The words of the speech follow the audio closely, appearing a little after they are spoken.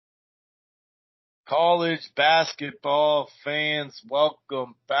College basketball fans,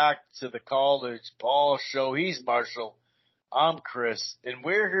 welcome back to the College Ball Show. He's Marshall. I'm Chris, and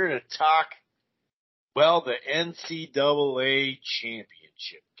we're here to talk, well, the NCAA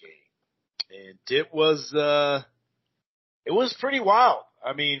championship game. And it was pretty wild.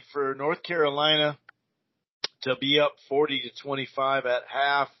 I mean, for North Carolina to be up 40-25 at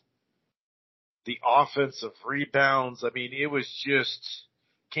half, the offensive rebounds, I mean, it was just,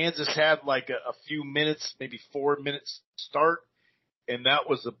 Kansas had like a few minutes, maybe 4 minutes start, and that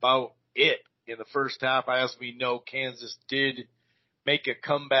was about it in the first half. As we know, Kansas did make a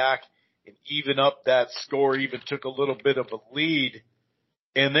comeback and even up that score, even took a little bit of a lead.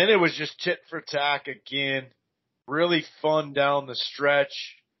 And then it was just tit for tat again. Really fun down the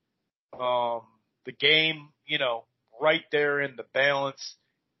stretch. The game, right there in the balance.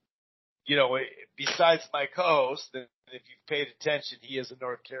 Besides my co-host, and if you've paid attention, he is a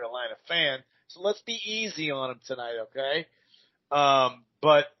North Carolina fan. So let's be easy on him tonight, okay?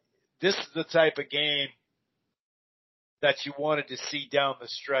 But this is the type of game that you wanted to see down the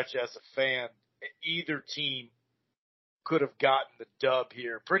stretch as a fan. Either team could have gotten the dub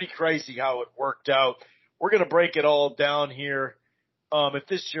here. Pretty crazy how it worked out. We're going to break it all down here. If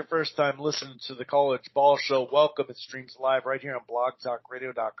this is your first time listening to the College Ball Show, welcome. It streams live right here on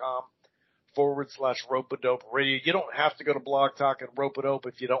blogtalkradio.com/Rope-A-Dope Radio. You don't have to go to Blog Talk and Rope-A-Dope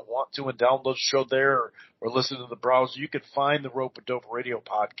if you don't want to and download the show there or listen to the browser. You can find the Rope-A-Dope Radio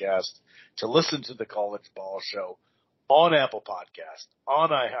podcast to listen to the College Ball Show on Apple Podcast, on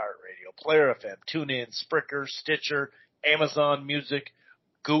iHeartRadio, Player FM, TuneIn, Spreaker, Stitcher, Amazon Music,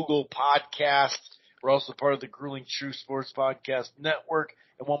 Google Podcasts. We're also part of the Grueling True Sports Podcast Network.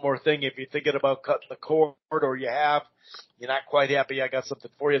 And one more thing, if you're thinking about cutting the cord or you're not quite happy, I got something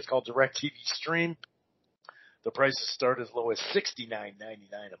for you. It's called DirecTV Stream. The prices start as low as $69.99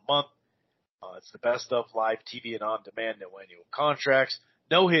 a month. It's the best of live TV and on-demand, no annual contracts,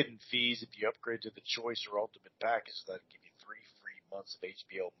 no hidden fees. If you upgrade to the Choice or Ultimate package, that'll give you 3 free months of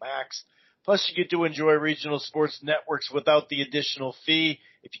HBO Max. Plus, you get to enjoy regional sports networks without the additional fee.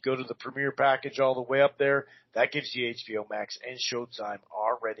 If you go to the Premier package all the way up there, that gives you HBO Max and Showtime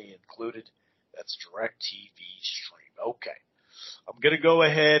already included. That's DirecTV Stream. Okay. I'm going to go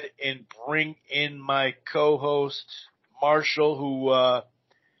ahead and bring in my co-host, Marshall, who,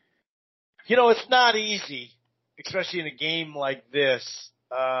 it's not easy, especially in a game like this,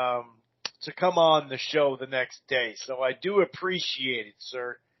 to come on the show the next day. So I do appreciate it,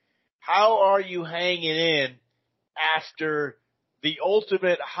 sir. How are you hanging in after the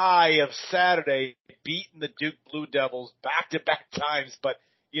ultimate high of Saturday, beating the Duke Blue Devils back-to-back times, but,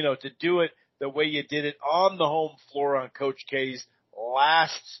 to do it the way you did it on the home floor on Coach K's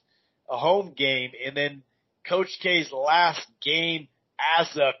last home game, and then Coach K's last game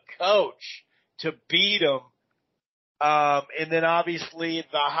as a coach to beat him, and then obviously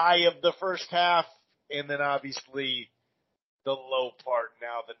the high of the first half, and then obviously the low part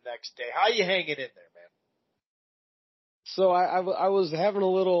now the next day. How you hanging in there, man? So I was having a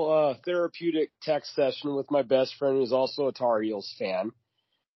little therapeutic text session with my best friend who's also a Tar Heels fan.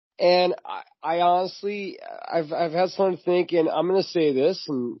 And I honestly, I've had some think, and I'm going to say this,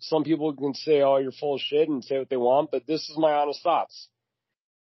 and some people can say, oh, you're full of shit and say what they want, but this is my honest thoughts.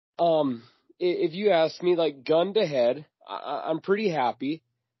 If you ask me, like, gun to head, I'm pretty happy.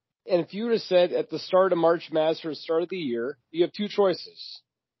 And if you would have said at the start of March Madness or the start of the year, you have two choices.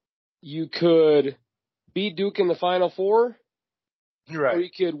 You could beat Duke in the Final Four, right, or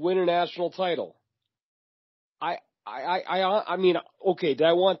you could win a national title. I mean, okay, did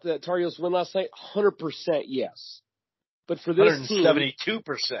I want the Tar Heels to win last night? 100% yes. But for this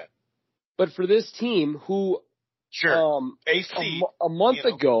 172%. But for this team who, sure, a month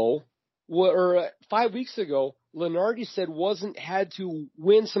ago, or 5 weeks ago, Lenardi said had to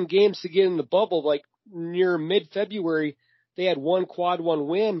win some games to get in the bubble. Like near mid-February, they had one quad one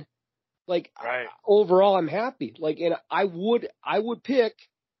win. Like right. Overall, I'm happy. Like, and I would pick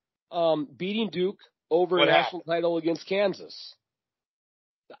beating Duke over a national title against Kansas.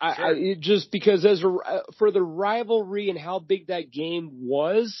 Sure. Just because for the rivalry and how big that game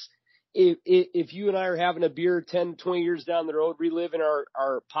was. If you and I are having a beer 10, 20 years down the road, reliving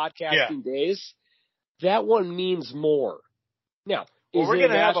our podcasting days, that one means more. Now, we're going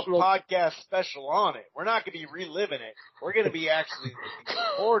to have a podcast special on it. We're not going to be reliving it. We're going to be actually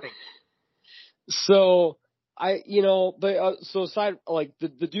recording it. So, so aside, like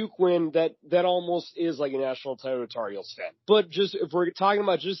the Duke win, that almost is like a national title Tar Heels fan. But just, if we're talking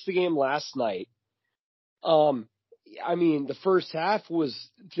about just the game last night, I mean, the first half was,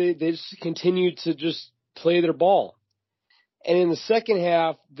 they just continued to just play their ball. And in the second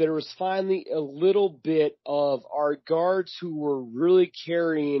half, there was finally a little bit of our guards who were really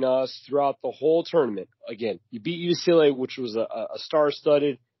carrying us throughout the whole tournament. Again, you beat UCLA, which was a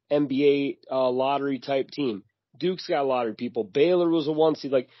star-studded NBA lottery type team. Duke's got lottery people. Baylor was a 1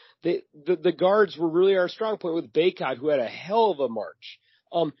 seed. Like the guards were really our strong point with Baycott, who had a hell of a March.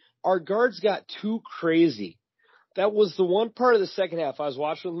 Our guards got too crazy. That was the one part of the second half I was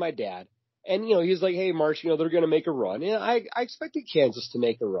watching with my dad. And, he was like, hey, March, they're going to make a run. And I expected Kansas to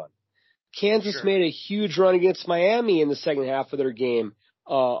make a run. Kansas made a huge run against Miami in the second half of their game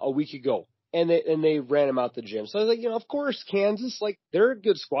a week ago. And they ran them out the gym. So I was like, of course, Kansas, they're a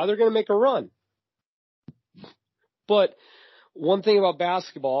good squad. They're going to make a run. But one thing about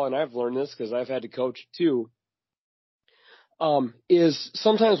basketball, and I've learned this because I've had to coach it too, is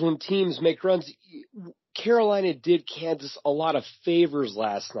sometimes when teams make runs, Carolina did Kansas a lot of favors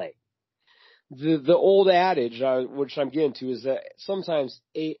last night. The old adage, which I'm getting to, is that sometimes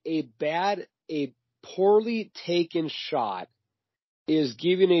a poorly taken shot is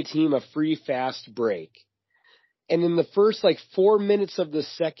giving a team a free fast break. And in the first 4 minutes of the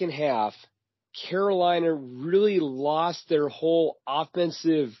second half, Carolina really lost their whole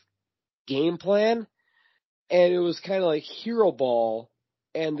offensive game plan. And it was kind of like hero ball.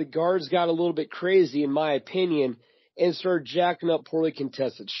 And the guards got a little bit crazy, in my opinion, and started jacking up poorly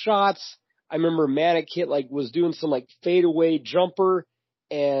contested shots. I remember Manickit was doing some fadeaway jumper,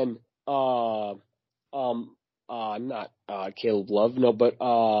 and not Caleb Love, no, but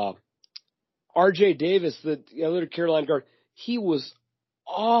RJ Davis, the other Carolina guard, he was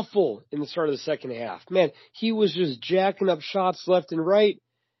awful in the start of the second half. Man, he was just jacking up shots left and right.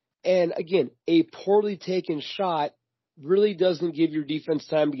 And again, a poorly taken shot really doesn't give your defense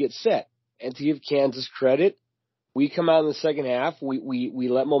time to get set. And to give Kansas credit, we come out in the second half, we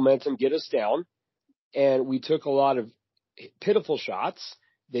let momentum get us down, and we took a lot of pitiful shots.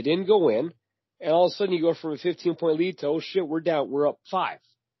 They didn't go in, and all of a sudden you go from a 15-point lead to, oh shit, we're down. We're up 5.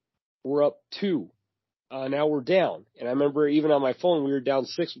 We're up 2. Now we're down. And I remember even on my phone, we were down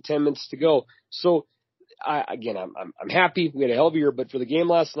 6 with 10 minutes to go. So I'm happy. We had a hell of a year, but for the game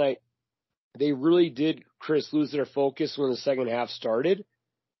last night, they really did, Chris, lose their focus when the second half started.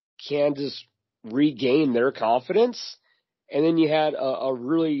 Kansas regained their confidence, and then you had a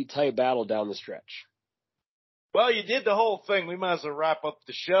really tight battle down the stretch. Well, you did the whole thing. We might as well wrap up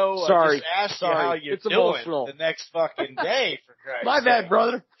the show. Sorry. I just asked you how you're doing emotional. The next fucking day, for Christ's My bad, sake.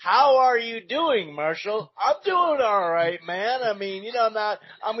 Brother. How are you doing, Marshall? I'm doing all right, man. I mean,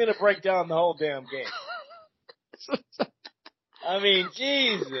 I'm going to break down the whole damn game. I mean,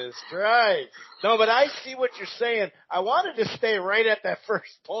 Jesus Christ. No, but I see what you're saying. I wanted to stay right at that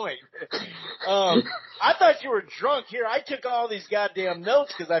first point. I thought you were drunk here. I took all these goddamn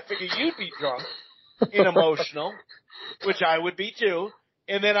notes because I figured you'd be drunk and emotional, which I would be too.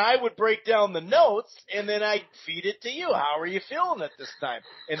 And then I would break down the notes, and then I'd feed it to you. How are you feeling at this time?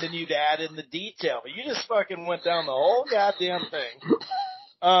 And then you'd add in the detail. But you just fucking went down the whole goddamn thing.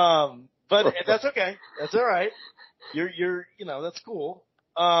 But that's okay. That's all right. You're that's cool.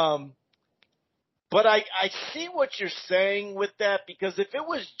 But I see what you're saying with that, because if it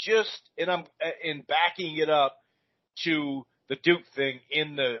was just, and I'm in backing it up to the Duke thing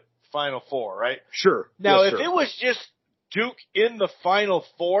in the Final Four, right? Sure. Now, yes, if sir. it was just Duke in the Final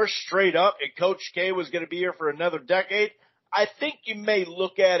Four straight up, and Coach K was going to be here for another decade, I think you may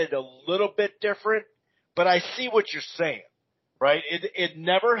look at it a little bit different. But I see what you're saying, right? It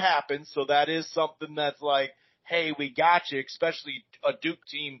never happened, so that is something that's like, hey, we got you, especially a Duke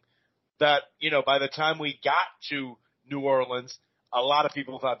team that, by the time we got to New Orleans, a lot of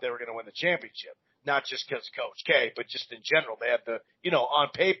people thought they were going to win the championship. Not just because Coach K, but just in general. They had on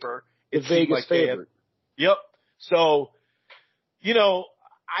paper, it the seemed Vegas like they favorite. Yep. So,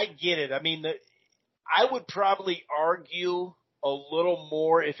 I get it. I mean, I would probably argue a little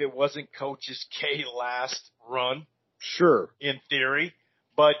more if it wasn't Coach's K last run. Sure. In theory.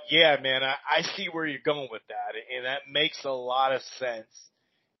 But yeah, man, I see where you're going with that, and that makes a lot of sense.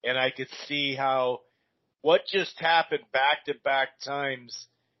 And I could see how what just happened back-to-back times,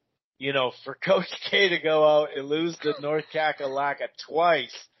 for Coach K to go out and lose to North Kakalaka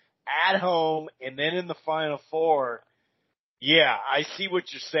twice at home and then in the Final Four. Yeah, I see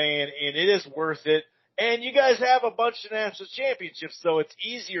what you're saying, and it is worth it. And you guys have a bunch of national championships, so it's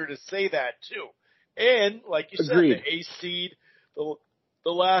easier to say that too. And like you Agreed. said, the ace seed,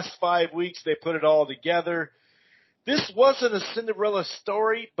 the last 5 weeks, they put it all together. This wasn't a Cinderella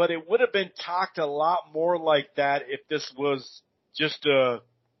story, but it would have been talked a lot more like that if this was just a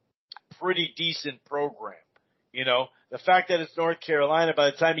pretty decent program. The fact that it's North Carolina,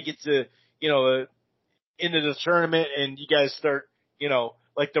 by the time you get to, into the tournament and you guys start,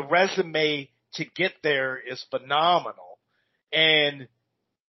 like the resume to get there is phenomenal and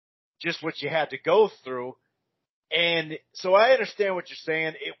just what you had to go through. And so I understand what you're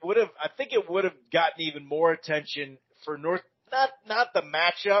saying. I think it would have gotten even more attention for not the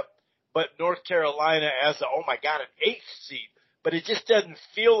matchup, but North Carolina as oh my God, an 8th seed. But it just doesn't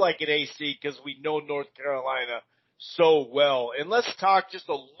feel like an 8th seed because we know North Carolina so well. And let's talk just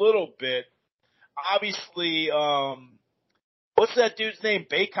a little bit. Obviously, what's that dude's name?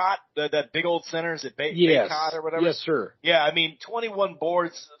 Baycott, that big old center, is it Baycott or whatever? Yes, sir. Yeah, I mean, 23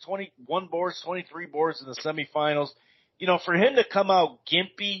 boards in the semifinals. For him to come out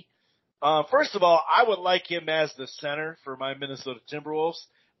gimpy, first of all, I would like him as the center for my Minnesota Timberwolves.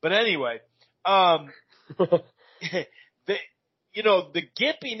 But anyway, the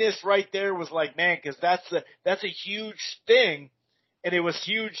gimpiness right there was like, man, because that's a huge thing, and it was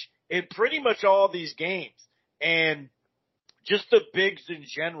huge in pretty much all these games. And just the bigs in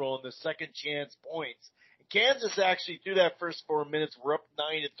general and the second chance points. Kansas actually, through that first 4 minutes, were up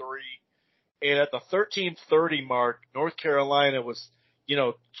 9-3. And at the 13:30 mark, North Carolina was,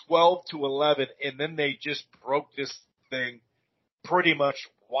 12-11. And then they just broke this thing pretty much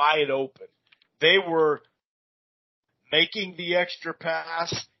wide open. They were making the extra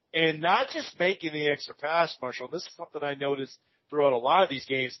pass and not just making the extra pass, Marshall. This is something I noticed throughout a lot of these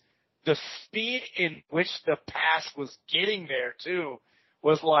games. The speed in which the pass was getting there, too,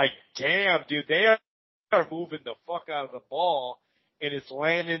 was like, damn, dude, they are moving the fuck out of the ball, and it's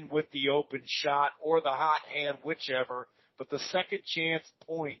landing with the open shot or the hot hand, whichever. But the second chance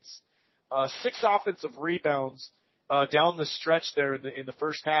points, 6 offensive rebounds down the stretch there in the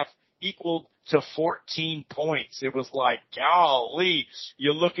first half equaled to 14 points. It was like, golly,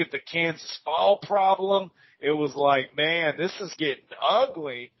 you look at the Kansas foul problem, it was like, man, this is getting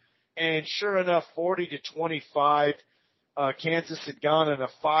ugly. And sure enough, 40-25, Kansas had gone in a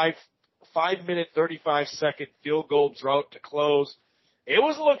 5-minute, 35-second field goal drought to close. It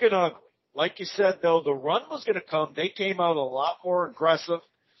was looking ugly. Like you said, though, the run was going to come. They came out a lot more aggressive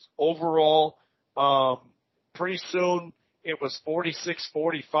overall. Pretty soon it was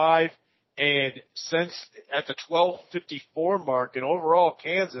 46-45. And since at the 12:54 mark, and overall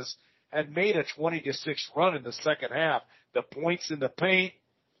Kansas had made a 20-6 run in the second half. The points in the paint,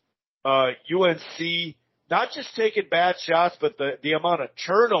 UNC not just taking bad shots, but the amount of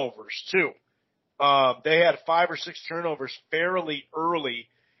turnovers too. They had 5 or 6 turnovers fairly early.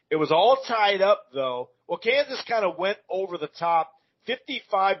 It was all tied up though. Well, Kansas kind of went over the top,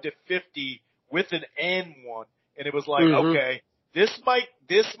 55-50 with an and one, and it was like, okay, this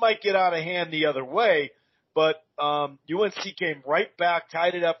might get out of hand the other way. But UNC came right back,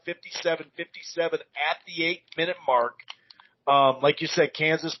 tied it up 57-57 at the 8-minute mark. Like you said,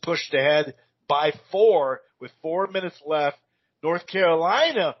 Kansas pushed ahead by 4 with 4 minutes left. North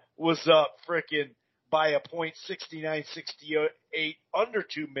Carolina was up frickin' by a point, 69-68, under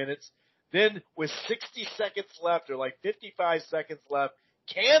 2 minutes. Then with 60 seconds left, or like 55 seconds left,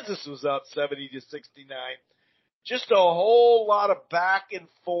 Kansas was up 70-69. Just a whole lot of back and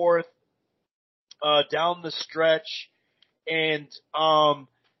forth down the stretch. And when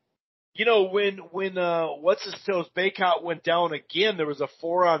what's his toes Baycott went down again, there was a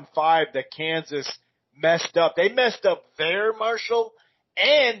 4-on-5 that Kansas messed up. They messed up there, Marshall,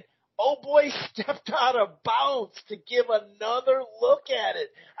 and oh boy stepped out of bounds to give another look at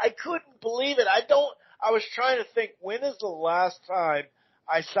it. I couldn't believe it. I was trying to think, when is the last time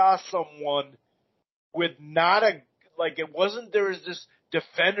I saw someone with there was this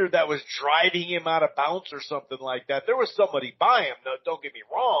defender that was driving him out of bounds or something like that. There was somebody by him, no, don't get me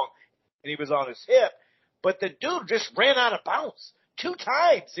wrong, and he was on his hip, but the dude just ran out of bounds 2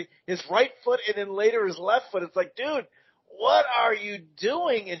 times. His right foot and then later his left foot. It's like, dude, what are you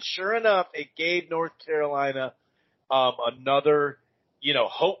doing? And sure enough, it gave North Carolina another,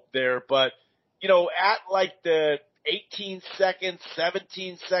 hope there. But, at like the 18 seconds,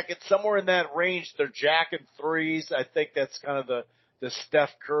 17 seconds, somewhere in that range, they're jacking threes. I think that's kind of the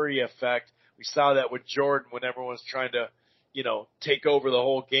Steph Curry effect. We saw that with Jordan when everyone's trying to, take over the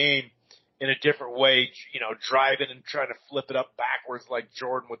whole game in a different way, driving and trying to flip it up backwards like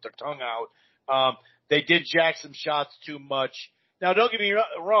Jordan with their tongue out. They did jack some shots too much. Now, don't get me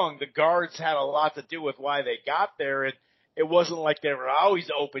wrong. The guards had a lot to do with why they got there. And it wasn't like they were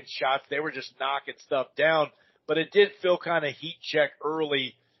always open shots. They were just knocking stuff down. But it did feel kind of heat check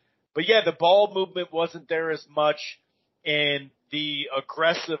early. But yeah, the ball movement wasn't there as much. And the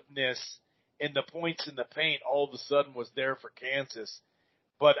aggressiveness and the points in the paint all of a sudden was there for Kansas.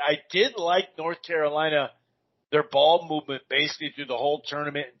 But I did like North Carolina, their ball movement basically through the whole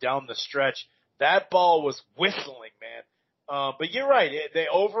tournament and down the stretch. That ball was whistling, man. But you're right. They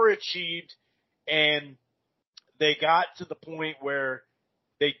overachieved, and they got to the point where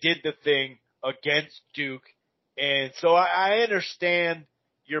they did the thing against Duke. And so I understand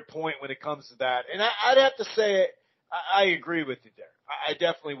your point when it comes to that. And I'd have to say I agree with you there. I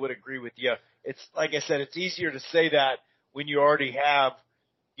definitely would agree with you. It's like I said, it's easier to say that when you already have,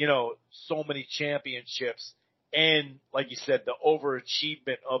 so many championships and like you said, the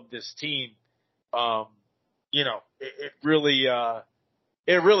overachievement of this team. It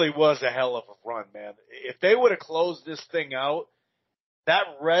really was a hell of a run, man. If they would have closed this thing out, that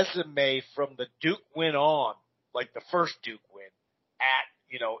resume from the Duke win on, like the first Duke win at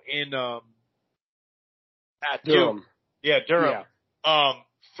Durham. Duke. Yeah, Durham. Yeah.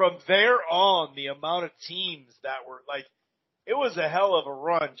 From there on, the amount of teams that were like, it was a hell of a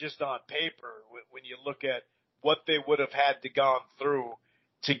run just on paper when you look at what they would have had to gone through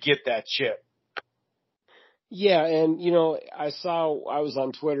to get that chip. Yeah, and I was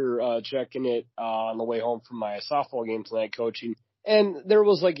on Twitter checking it on the way home from my softball game tonight coaching, and there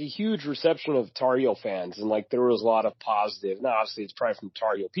was like a huge reception of Tar Heel fans, and like there was a lot of positive. Now, obviously, it's probably from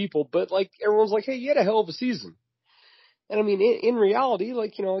Tar Heel people, but like everyone's like, "Hey, you had a hell of a season." And I mean, in reality,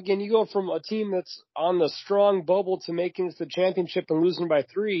 like again, you go from a team that's on the strong bubble to making it to the championship and losing by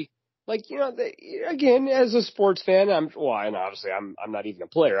 3. Like, again, as a sports fan, and obviously I'm not even a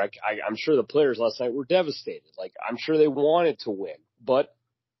player. I'm sure the players last night were devastated. Like, I'm sure they wanted to win. But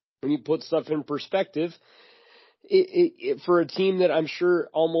when you put stuff in perspective, for a team that I'm sure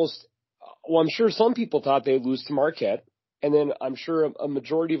I'm sure some people thought they'd lose to Marquette. And then I'm sure a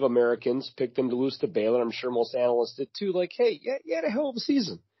majority of Americans picked them to lose to Baylor. I'm sure most analysts did too. Like, hey, yeah, you had a hell of a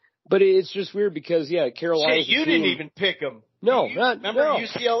season. But it's just weird because, Carolina. You didn't even pick them. No, remember no.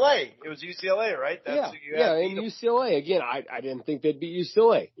 UCLA? It was UCLA, right? That's who you had and UCLA again. I didn't think they'd beat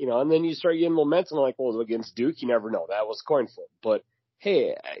UCLA, and then you start getting momentum. Like, well, against Duke, you never know. That was coin flip. But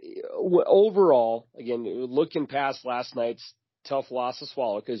hey, overall, again, looking past last night's tough loss to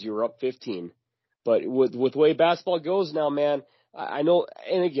swallow because you were up 15. But with the way basketball goes now, man, I know.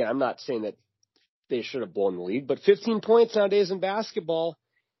 And again, I'm not saying that they should have blown the lead, but 15 points nowadays in basketball,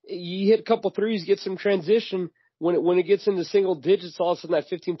 you hit a couple threes, get some transition. When it gets into single digits, all of a sudden that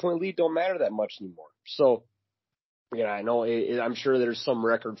 15-point lead don't matter that much anymore. So, I know I'm sure there's some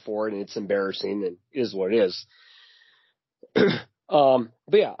record for it, and it's embarrassing, and it is what it is. But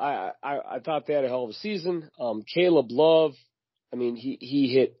yeah, I thought they had a hell of a season. Caleb Love, I mean,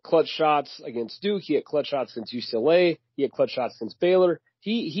 he hit clutch shots against Duke. He hit clutch shots against UCLA. He hit clutch shots against Baylor.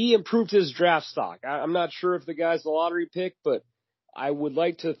 He improved his draft stock. I'm not sure if the guy's the lottery pick, but I would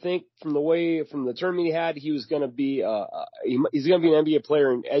like to think from the tournament he had, he was going to be he's going to be an NBA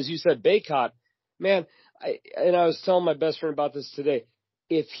player. And as you said, Baycott, man, I was telling my best friend about this today.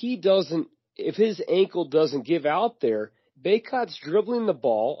 If his ankle doesn't give out there, Baycott's dribbling the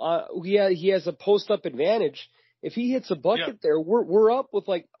ball. He has a post up advantage. If he hits a bucket there, we're up with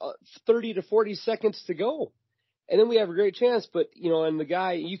like 30 to 40 seconds to go. And then we have a great chance. But, and the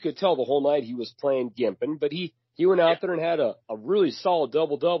guy, you could tell the whole night he was playing gimping, but he went out there and had a really solid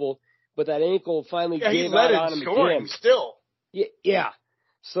double-double, but that ankle finally gave out on him again. Still. Yeah.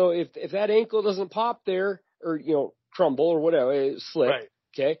 So if that ankle doesn't pop there or, crumble or whatever, slip, right.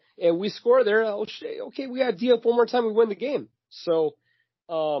 Okay, and we score there, okay, we got to D up one more time, we win the game. So,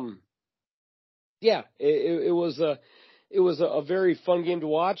 yeah, it was a very fun game to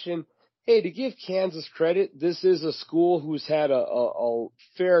watch. And hey, to give Kansas credit, this is a school who's had a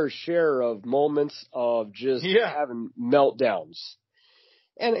fair share of moments of just having meltdowns.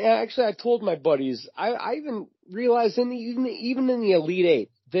 And actually, I told my buddies, I even realized even in the Elite Eight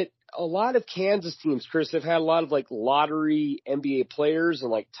that a lot of Kansas teams, Chris, have had a lot of like lottery NBA players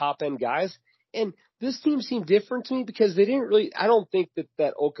and like top end guys. And this team seemed different to me because they didn't really. I don't think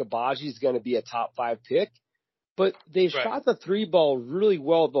that Okabaji is going to be a top 5 pick. But they shot the 3 ball really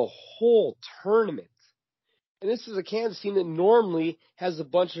well the whole tournament. And this is a Kansas team that normally has a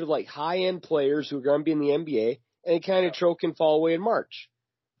bunch of like high-end players who are going to be in the NBA, and they kind of choke and fall away in March.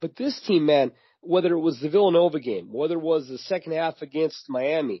 But this team, man, whether it was the Villanova game, whether it was the second half against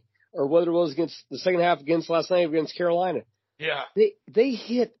Miami, or whether it was against the second half against last night against Carolina, they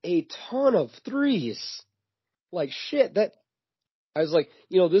hit a ton of threes. Like shit, that I was like,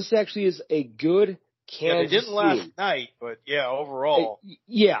 this actually is a good Kansas they didn't last night, but overall.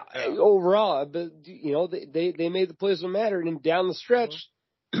 Overall, but they made the plays that mattered, and down the stretch,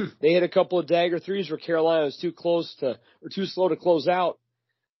 they hit a couple of dagger threes where Carolina was too slow to close out.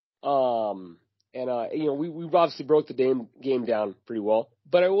 We obviously broke the game down pretty well.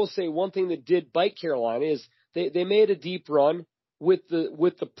 But I will say one thing that did bite Carolina is they made a deep run with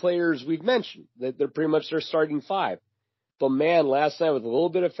the players we've mentioned, that they're pretty much their starting five. But man, last night with a little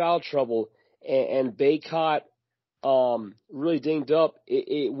bit of foul trouble and Baycott really dinged up,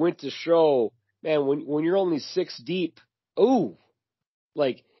 it went to show, man, when you're only 6 deep,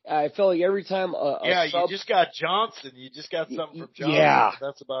 like I felt like every time you sub, just got Johnson. You just got something from Johnson. Yeah. But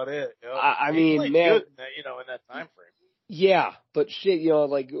that's about it. Yep. I he mean, played man, good in that, in that time frame. Yeah, but shit,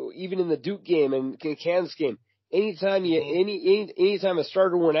 like even in the Duke game and Kansas game, anytime anytime a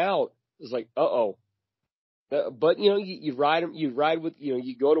starter went out, it's like, but you ride them, you ride with,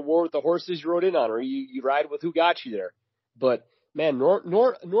 you go to war with the horses you rode in on, or you ride with who got you there. But man,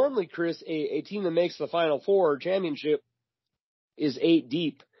 normally, Chris, a team that makes the Final Four championship is 8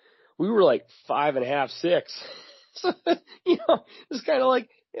 deep. We were like 5.5, 6. So, it's kind of like,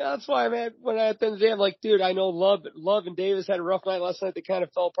 that's why, man, when I at the end of the day, I'm like, dude, I know Love and Davis had a rough night last night. They kind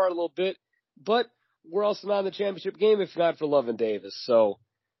of fell apart a little bit, but we're also not in the championship game if not for Love and Davis. So,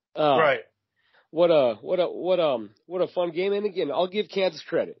 Right. What a fun game. And again, I'll give Kansas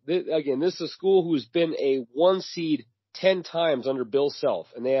credit. This is a school who's been a 1 seed 10 times under Bill Self,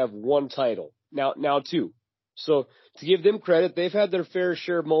 and they have 1 title. Now 2. So to give them credit, they've had their fair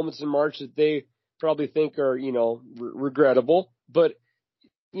share of moments in March that they probably think are, regrettable, but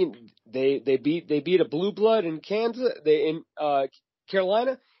they beat a blue blood in Carolina,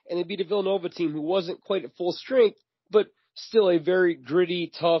 and they beat a Villanova team who wasn't quite at full strength, but still a very gritty,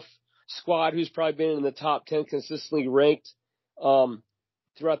 tough squad who's probably been in the top 10 consistently ranked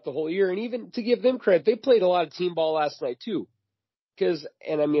throughout the whole year. And even to give them credit, they played a lot of team ball last night too.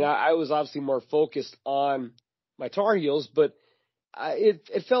 I was obviously more focused on my Tar Heels, but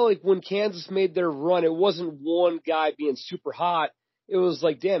it felt like when Kansas made their run, it wasn't one guy being super hot. It was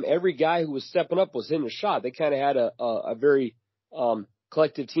like, damn, every guy who was stepping up was hitting a shot. They kind of had a very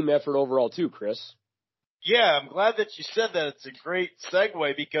collective team effort overall too, Chris. Yeah, I'm glad that you said that. It's a great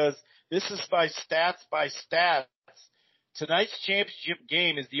segue because this is by stats. Tonight's championship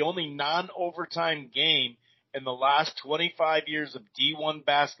game is the only non-overtime game in the last 25 years of D1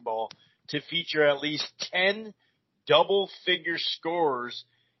 basketball to feature at least 10 double-figure scorers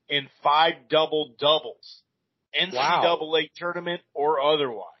in 5 double-doubles. NCAA tournament or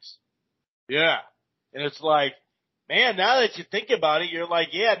otherwise. Yeah. And it's like, man, now that you think about it, you're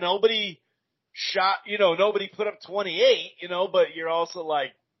like, yeah, nobody shot, nobody put up 28, but you're also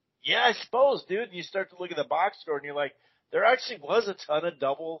like, yeah, I suppose, dude. And you start to look at the box score and you're like, there actually was a ton of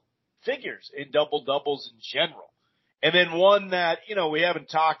double figures in double doubles in general. And then one that, we haven't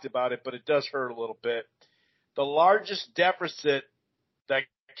talked about it, but it does hurt a little bit. The largest deficit that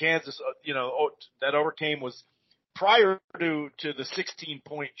Kansas, that overcame was prior to the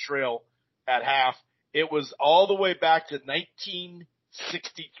 16-point trail at half. It was all the way back to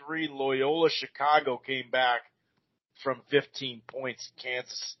 1963. Loyola Chicago came back from 15 points.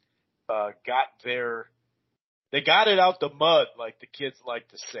 Kansas they got it out the mud, like the kids like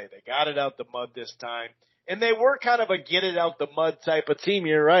to say. They got it out the mud this time. And they were kind of a get it out the mud type of team.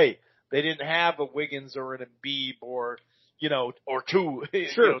 You're right. They didn't have a Wiggins or an Embiid or, or two,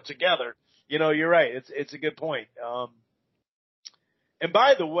 sure. Together. You're right. It's a good point. And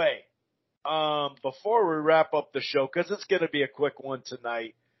by the way, before we wrap up the show, because it's going to be a quick one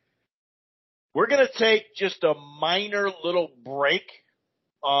tonight, we're going to take just a minor little break.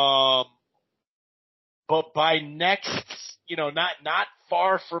 But by next, not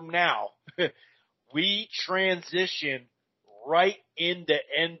far from now, we transition right into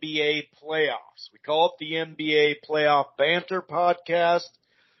NBA playoffs. We call it the NBA Playoff Banter Podcast.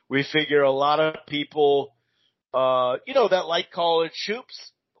 We figure a lot of people, that like college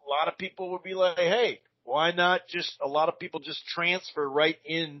hoops, a lot of people would be like, hey, why not a lot of people just transfer right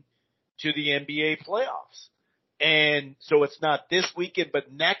in to the NBA playoffs. And so it's not this weekend,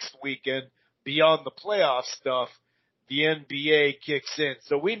 but next weekend, beyond the playoff stuff, the NBA kicks in.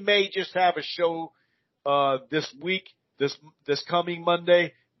 So we may just have a show this week, this coming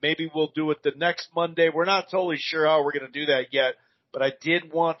Monday. Maybe we'll do it the next Monday. We're not totally sure how we're going to do that yet, but I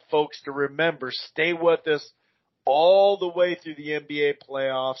did want folks to remember, stay with us all the way through the NBA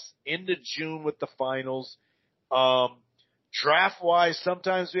playoffs into June with the finals. Draft-wise,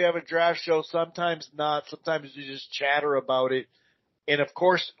 sometimes we have a draft show, sometimes not. Sometimes we just chatter about it. And of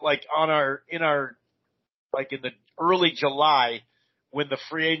course, like in the early July, when the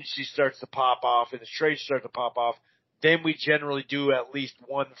free agency starts to pop off and the trades start to pop off, then we generally do at least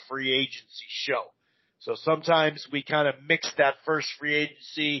one free agency show. So sometimes we kind of mix that first free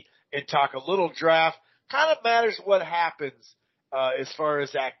agency and talk a little draft. Kind of matters what happens as far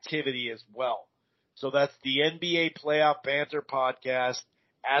as activity as well. So that's the NBA Playoff Banter Podcast.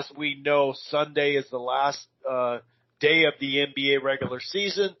 As we know, Sunday is the last day of the NBA regular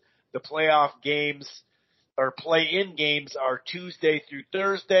season. The playoff games or play-in games are Tuesday through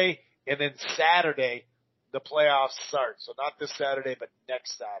Thursday, and then Saturday the playoffs start. So not this Saturday, but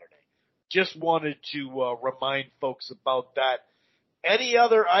next Saturday. Just wanted to remind folks about that. Any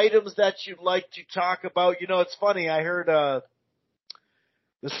other items that you'd like to talk about? You know, it's funny. I heard the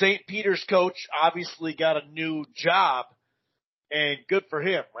St. Peter's coach obviously got a new job, and good for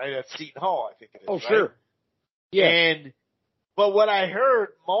him, right? At Seton Hall, I think it is. Oh, right? sure. Yeah. But what I heard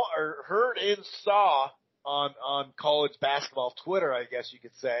and saw on college basketball Twitter, I guess you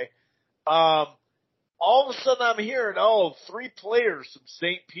could say, all of a sudden I'm hearing, 3 players from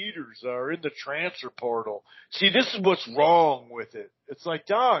St. Peter's are in the transfer portal. See, this is what's wrong with it. It's like,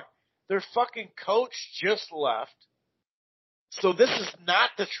 dog, their fucking coach just left. So this is not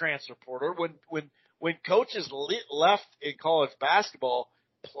the transfer portal. When coaches left in college basketball,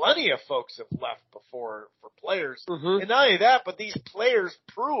 plenty of folks have left before for players. Mm-hmm. And not only that, but these players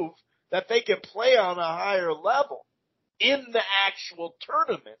prove that they can play on a higher level in the actual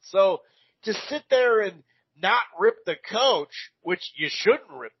tournament. So to sit there and not rip the coach, which you shouldn't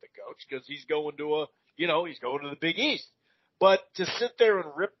rip the coach because he's going to he's going to the Big East. But to sit there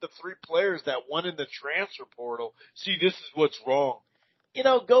and rip the 3 players that went in the transfer portal, see, this is what's wrong.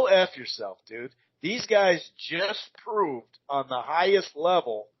 Go F yourself, dude. These guys just proved on the highest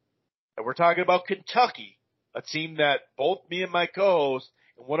level, and we're talking about Kentucky, a team that both me and my co-host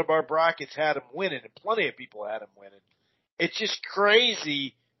in one of our brackets had them winning, and plenty of people had them winning. It's just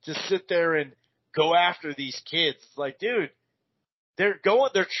crazy to sit there and go after these kids. It's like, dude, they're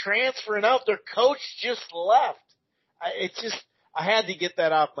transferring out. Their coach just left. I had to get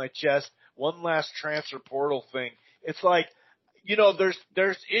that off my chest. One last transfer portal thing. It's like,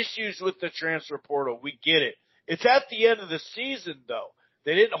 there's issues with the transfer portal. We get it. It's at the end of the season though.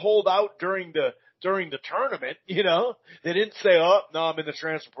 They didn't hold out during the tournament, They didn't say, "Oh, no, I'm in the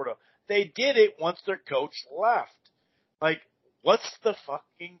transfer portal." They did it once their coach left. Like, what's the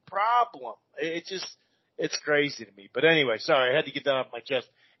fucking problem? It's crazy to me. But anyway, sorry, I had to get that off my chest.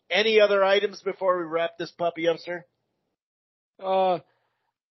 Any other items before we wrap this puppy up, sir? No.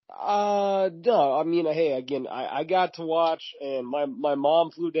 I mean, hey, again, I got to watch, and my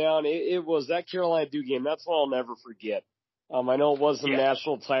mom flew down. It was that Carolina Duke game. That's what I'll never forget. I know it wasn't a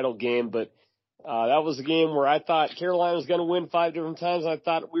national title game, but that was a game where I thought Carolina was going to win 5 different times. I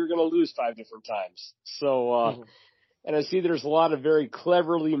thought we were going to lose 5 different times. So, and I see there's a lot of very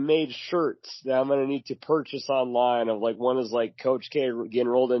cleverly made shirts that I'm going to need to purchase online. Of like, one is like Coach K getting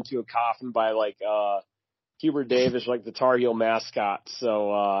rolled into a coffin by like Hubert Davis, like the Tar Heel mascot.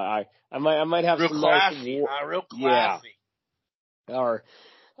 So I might have real some classy, nice, real classy. Yeah. Or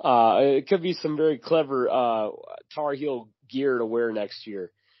it could be some very clever Tar Heel gear to wear next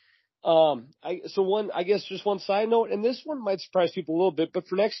year. I guess just one side note, and this one might surprise people a little bit, but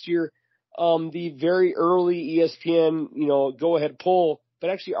for next year, the very early ESPN, go ahead poll, but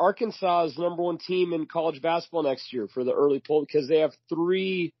actually Arkansas is the number 1 team in college basketball next year for the early poll because they have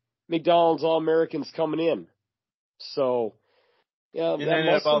 3 McDonald's All-Americans coming in. So, yeah, and then in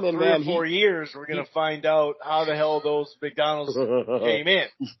about 3 or 4 years, we're going to find out how the hell those McDonald's came in.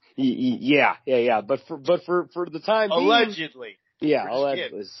 Yeah. But for the time being, allegedly. Yeah,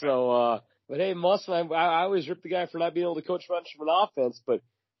 allegedly. So, but hey, Muslim, I always rip the guy for not being able to coach much of an offense, but if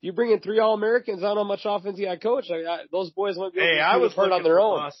you bring in 3 All-Americans, I don't know how much offense you got to coach. Those boys might be able to part on their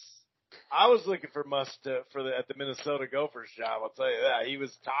own. I was looking for Muss at the Minnesota Gophers job. I'll tell you that. He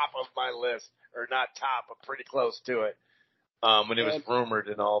was top of my list, or not top, but pretty close to it, when it was rumored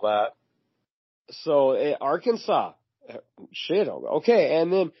and all that. So, Arkansas. Shit. Okay.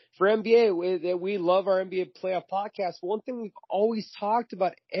 And then for NBA, we love our NBA playoff podcast. One thing we've always talked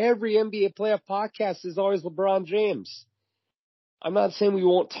about every NBA playoff podcast is always LeBron James. I'm not saying we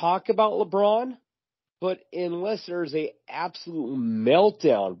won't talk about LeBron, but unless there's a absolute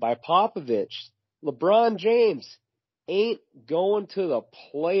meltdown by Popovich, LeBron James ain't going to the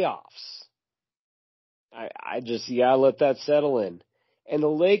playoffs. I just, you gotta let that settle in. And the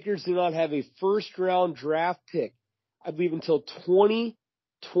Lakers do not have a first round draft pick, I believe, until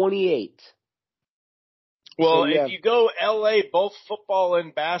 2028. Well, so, if you go LA, both football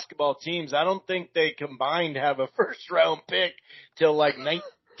and basketball teams, I don't think they combined have a first round pick till like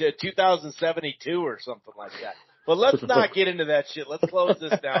 2072 or something like that. But let's not get into that shit. Let's close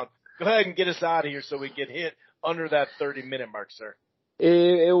this down. Go ahead and get us out of here so we get hit under that 30-minute mark, sir.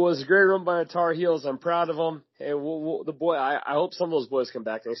 It was a great run by the Tar Heels. I'm proud of them. I hope some of those boys come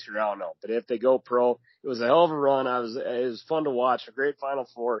back next year. I don't know, but if they go pro, it was a hell of a run. It was fun to watch. A great Final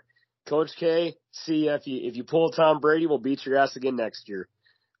Four. Coach K, see you. If you pull Tom Brady, we'll beat your ass again next year.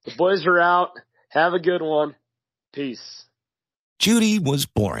 The boys are out. Have a good one. Peace. Judy was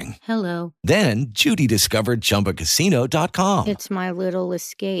boring. Hello. Then Judy discovered ChumbaCasino.com. It's my little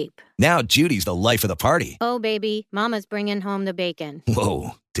escape. Now Judy's the life of the party. Oh, baby, mama's bringing home the bacon.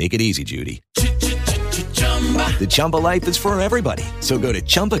 Whoa, take it easy, Judy. The Chumba life is for everybody. So go to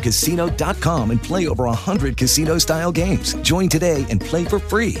ChumbaCasino.com and play over 100 casino-style games. Join today and play for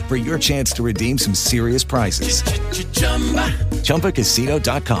free for your chance to redeem some serious prizes.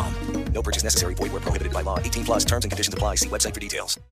 ChumbaCasino.com. No purchase necessary. Void where prohibited by law. 18 plus terms and conditions apply. See website for details.